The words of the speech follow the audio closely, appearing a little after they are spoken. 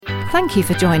Thank you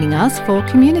for joining us for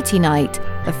Community Night,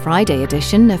 the Friday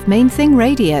edition of Main Thing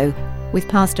Radio, with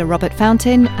Pastor Robert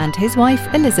Fountain and his wife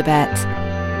Elizabeth.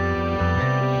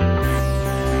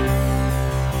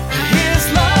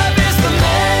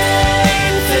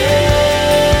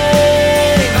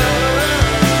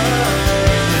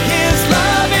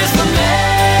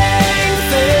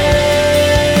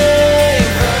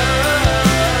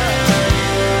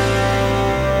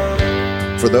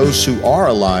 For those who are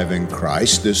alive in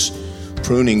Christ, this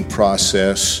pruning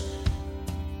process,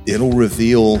 it'll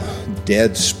reveal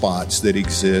dead spots that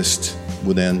exist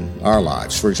within our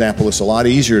lives. For example, it's a lot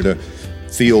easier to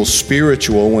feel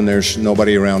spiritual when there's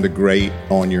nobody around to grate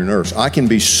on your nerves. I can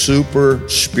be super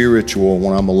spiritual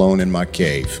when I'm alone in my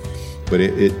cave, but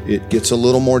it gets a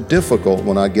little more difficult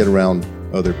when I get around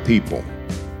other people.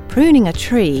 Pruning a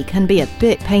tree can be a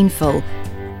bit painful.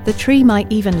 The tree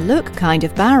might even look kind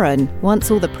of barren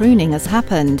once all the pruning has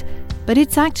happened, but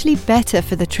it's actually better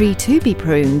for the tree to be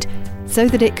pruned so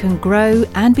that it can grow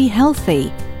and be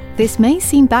healthy. This may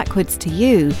seem backwards to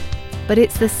you, but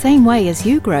it's the same way as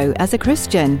you grow as a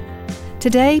Christian.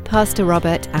 Today, Pastor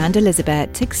Robert and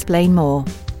Elizabeth explain more.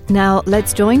 Now,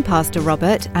 let's join Pastor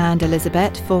Robert and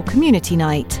Elizabeth for Community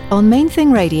Night on Main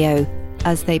Thing Radio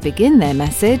as they begin their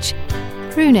message,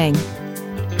 Pruning.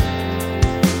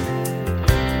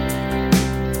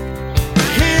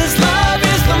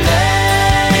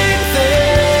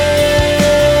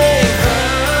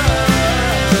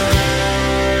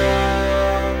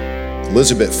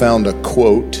 Elizabeth found a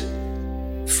quote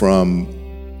from,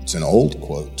 it's an old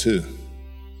quote too,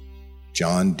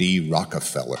 John D.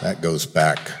 Rockefeller. That goes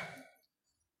back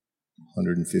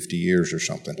 150 years or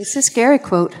something. It's a scary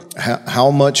quote.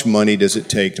 How much money does it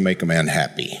take to make a man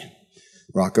happy?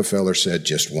 Rockefeller said,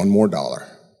 just $1 more.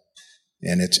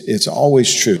 And it's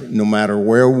always true. No matter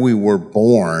where we were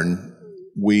born,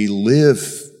 we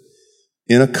live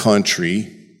in a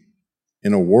country,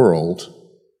 in a world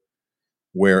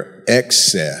where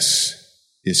excess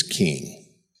is king.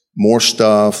 More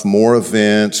stuff, more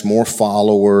events, more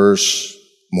followers,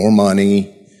 more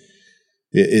money.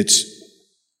 It's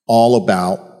all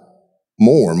about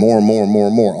more,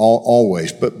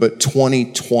 always. But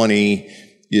 2020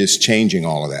 is changing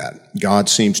all of that. God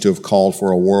seems to have called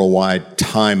for a worldwide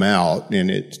timeout, and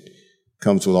it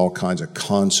comes with all kinds of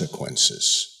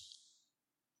consequences.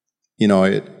 You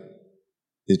know,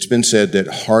 it's been said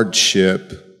that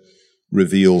hardship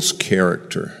reveals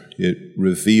character. It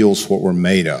reveals what we're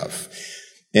made of.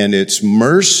 And it's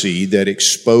mercy that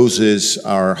exposes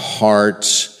our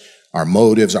hearts, our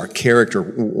motives, our character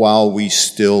while we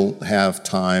still have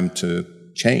time to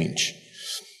change.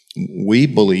 We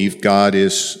believe God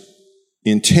is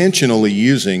intentionally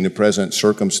using the present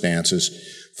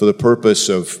circumstances for the purpose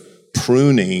of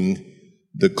pruning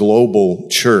the global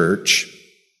church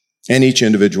and each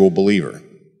individual believer.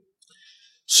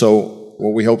 So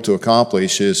what we hope to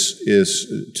accomplish is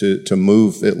to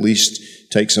move, at least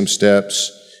take some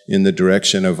steps in the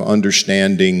direction of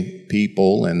understanding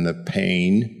people and the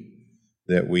pain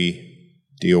that we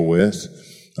deal with.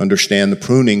 Understand the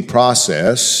pruning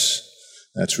process.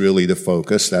 That's really the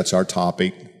focus. That's our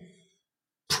topic,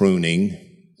 pruning.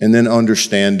 And then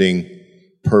understanding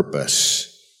purpose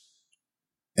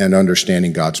and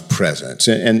understanding God's presence.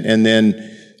 And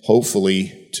then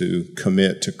hopefully to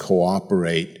commit to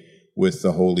cooperate with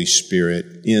the Holy Spirit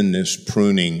in this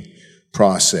pruning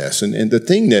process. And the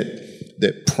thing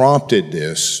that prompted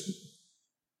this,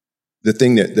 the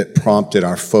thing that prompted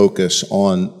our focus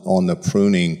on the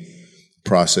pruning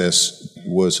process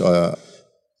was a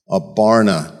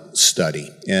Barna study.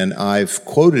 And I've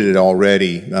quoted it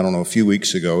already, I don't know, a few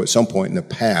weeks ago at some point in the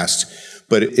past,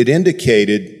 but it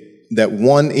indicated that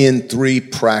 1 in 3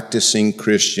 practicing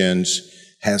Christians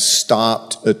has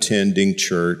stopped attending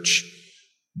church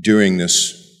during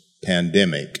this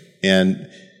pandemic. And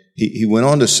he went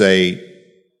on to say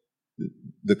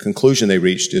the conclusion they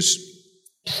reached is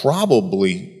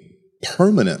probably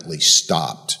permanently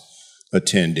stopped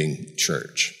attending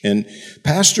church. And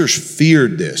pastors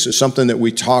feared this. It's something that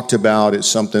we talked about. It's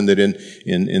something that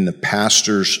in the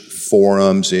pastors'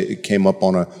 forums, it came up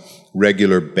on a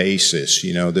regular basis,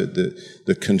 you know,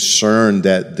 the concern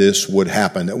that this would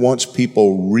happen, that once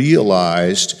people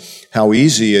realized how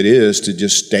easy it is to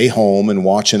just stay home and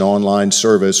watch an online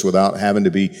service without having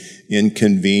to be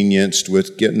inconvenienced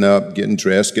with getting up, getting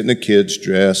dressed, getting the kids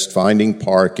dressed, finding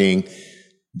parking,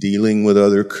 dealing with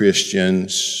other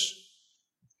Christians.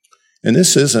 And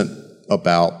this isn't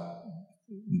about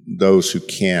those who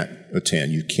can't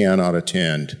attend. You cannot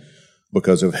attend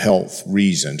because of health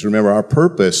reasons. Remember, our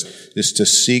purpose is to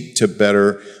seek to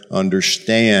better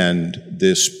understand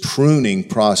this pruning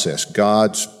process,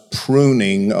 God's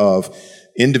pruning of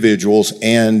individuals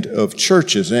and of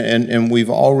churches. And we've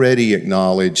already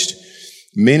acknowledged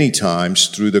many times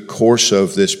through the course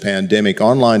of this pandemic,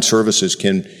 online services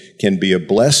can be a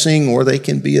blessing or they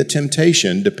can be a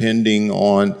temptation depending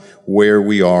on where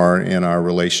we are in our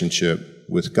relationship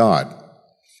with God.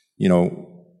 You know,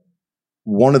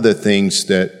 one of the things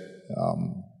that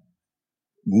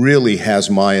really has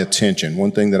my attention,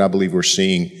 one thing that I believe we're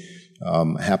seeing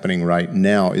happening right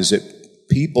now, is that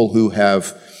people who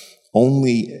have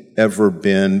only ever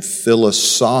been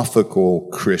philosophical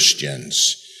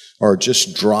Christians are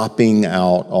just dropping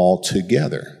out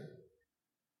altogether.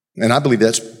 And I believe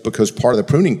that's because part of the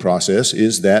pruning process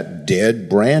is that dead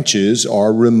branches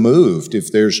are removed.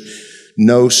 If there's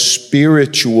no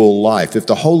spiritual life, if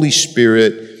the Holy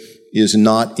Spirit is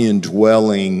not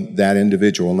indwelling that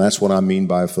individual, and that's what I mean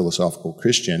by a philosophical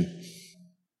Christian,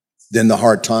 then the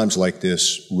hard times like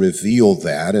this reveal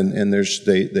that, and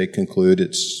they conclude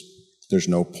there's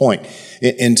no point.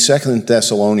 In 2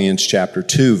 Thessalonians chapter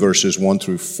 2, verses 1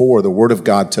 through 4, the Word of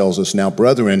God tells us, "Now,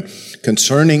 brethren,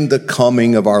 concerning the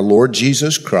coming of our Lord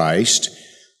Jesus Christ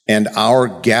and our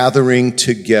gathering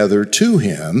together to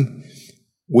Him,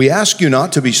 we ask you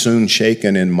not to be soon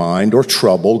shaken in mind or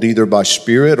troubled, either by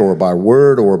spirit or by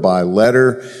word or by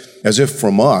letter, as if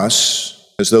from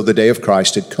us, as though the day of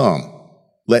Christ had come.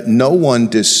 Let no one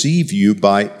deceive you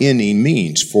by any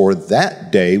means, for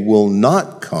that day will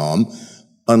not come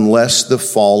unless the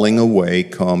falling away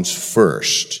comes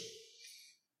first."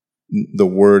 The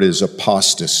word is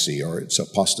apostasy, or it's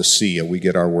apostasia. We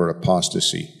get our word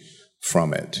apostasy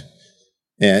from it.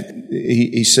 And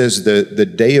he says that the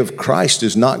day of Christ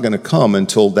is not going to come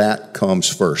until that comes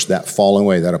first, that falling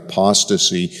away, that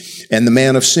apostasy. And the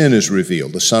man of sin is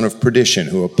revealed, the son of perdition,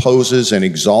 who opposes and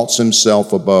exalts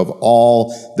himself above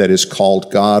all that is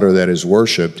called God or that is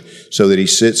worshiped, so that he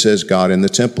sits as God in the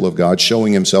temple of God,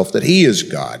 showing himself that he is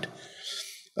God.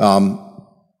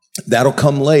 That'll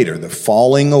come later, the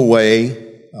falling away,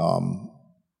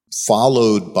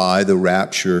 followed by the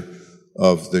rapture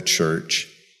of the church.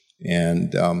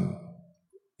 And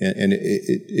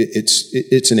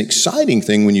it's an exciting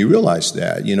thing when you realize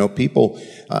that. You know, people,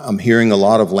 I'm hearing a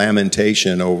lot of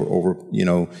lamentation over you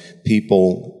know,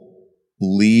 people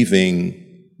leaving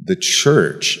the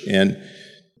church, and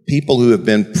people who have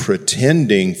been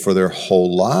pretending for their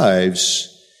whole lives.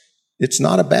 It's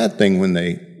not a bad thing when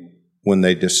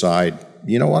they decide,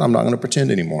 you know what, I'm not going to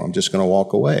pretend anymore. I'm just going to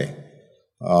walk away.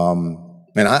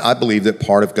 And I believe that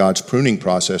part of God's pruning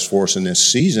process for us in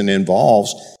this season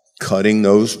involves cutting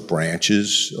those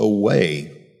branches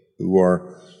away who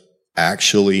are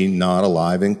actually not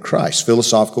alive in Christ.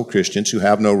 Philosophical Christians who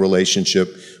have no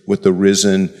relationship with the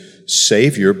risen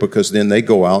Savior, because then they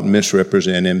go out and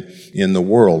misrepresent Him in the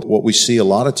world. What we see a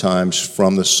lot of times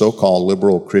from the so-called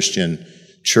liberal Christian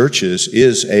churches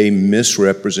is a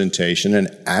misrepresentation, an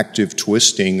active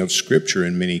twisting of Scripture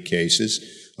in many cases,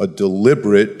 a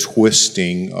deliberate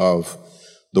twisting of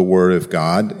the Word of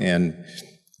God. And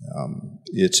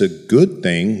it's a good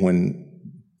thing when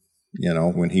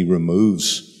He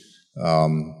removes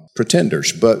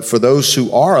pretenders. But for those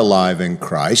who are alive in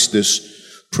Christ, this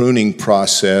pruning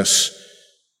process,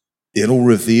 it'll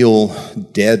reveal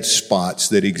dead spots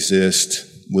that exist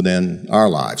within our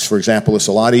lives. For example, it's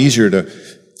a lot easier to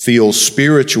feel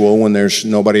spiritual when there's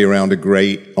nobody around to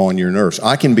grate on your nerves.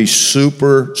 I can be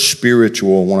super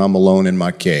spiritual when I'm alone in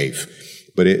my cave,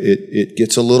 but it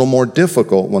gets a little more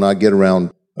difficult when I get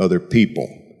around other people.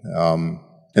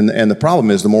 And the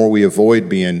problem is, the more we avoid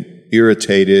being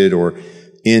irritated or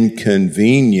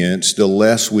inconvenienced, the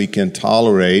less we can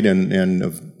tolerate, and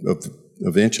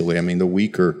eventually, the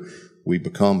weaker we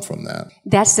become from that.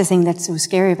 That's the thing that's so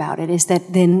scary about it, is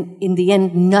that then in the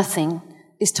end, nothing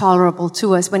is tolerable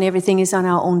to us when everything is on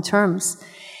our own terms.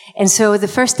 And so the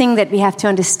first thing that we have to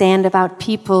understand about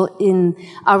people in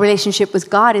our relationship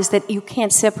with God is that you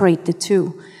can't separate the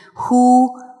two.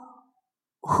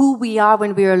 Who we are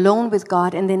when we're alone with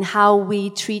God, and then how we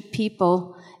treat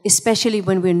people, especially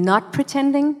when we're not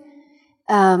pretending,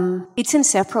 it's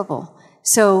inseparable.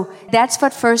 So that's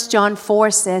what 1 John 4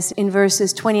 says in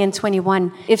verses 20 and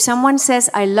 21. If someone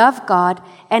says, "I love God,"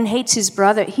 and hates his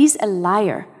brother, he's a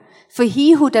liar. For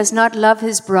he who does not love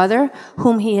his brother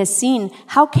whom he has seen,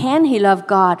 how can he love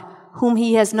God whom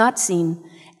he has not seen?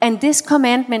 And this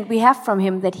commandment we have from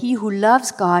him, that he who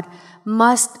loves God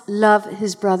must love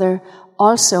his brother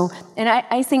also. And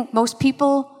I think most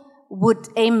people would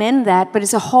amen that, but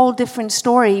it's a whole different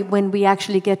story when we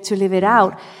actually get to live it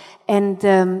out. And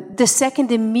the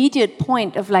second immediate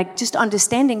point of just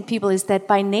understanding people is that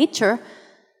by nature,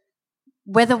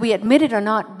 Whether we admit it or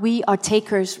not, we are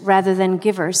takers rather than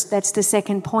givers. That's the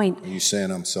second point. Are you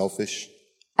saying I'm selfish?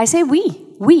 I say we,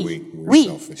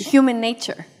 selfish. human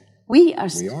nature. We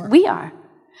are.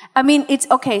 I mean, it's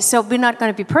okay, so we're not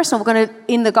going to be personal. We're going to,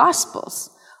 in the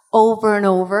Gospels, over and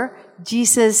over,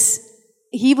 Jesus,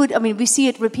 we see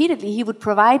it repeatedly. He would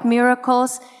provide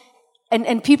miracles,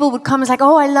 and people would come and say,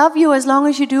 oh, I love you as long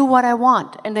as you do what I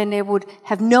want. And then they would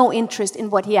have no interest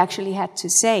in what he actually had to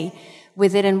say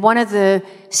with it. And one of the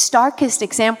starkest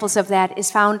examples of that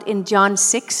is found in John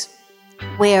 6,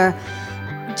 where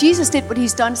Jesus did what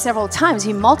he's done several times.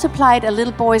 He multiplied a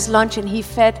little boy's lunch and he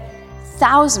fed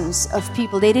thousands of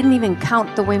people. They didn't even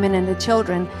count the women and the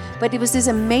children. But it was this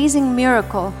amazing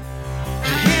miracle.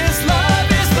 His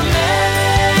love is the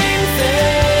main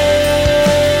thing.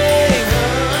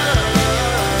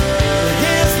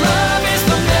 His love is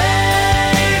the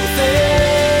main thing.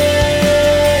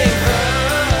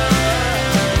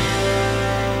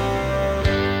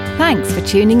 Thanks for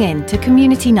tuning in to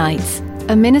Community Nights,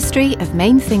 a ministry of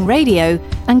Main Thing Radio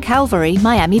and Calvary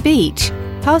Miami Beach.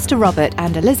 Pastor Robert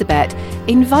and Elizabeth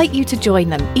invite you to join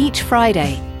them each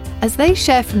Friday as they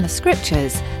share from the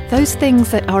scriptures those things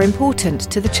that are important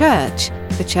to the church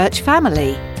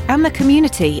family, and the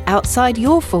community outside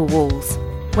your four walls.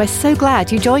 We're so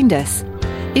glad you joined us.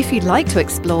 If you'd like to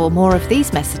explore more of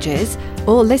these messages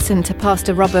or listen to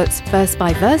Pastor Robert's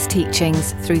verse-by-verse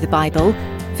teachings through the Bible,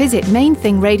 visit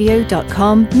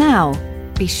mainthingradio.com now.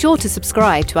 Be sure to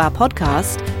subscribe to our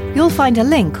podcast. You'll find a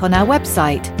link on our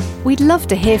website. We'd love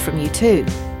to hear from you too.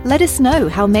 Let us know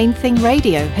how Main Thing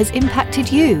Radio has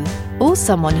impacted you or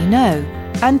someone you know,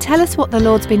 and tell us what the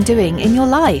Lord's been doing in your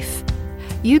life.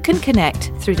 You can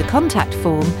connect through the contact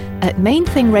form at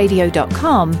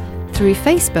mainthingradio.com, through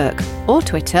Facebook or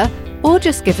Twitter, or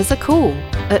just give us a call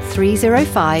at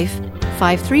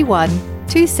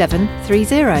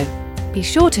 305-531-2730. Be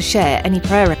sure to share any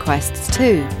prayer requests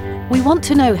too. We want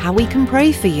to know how we can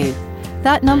pray for you.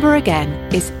 That number again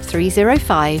is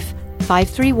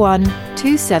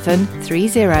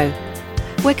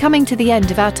 305-531-2730. We're coming to the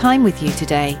end of our time with you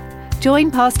today.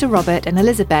 Join Pastor Robert and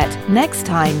Elizabeth next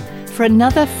time for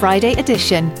another Friday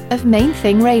edition of Main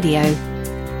Thing Radio.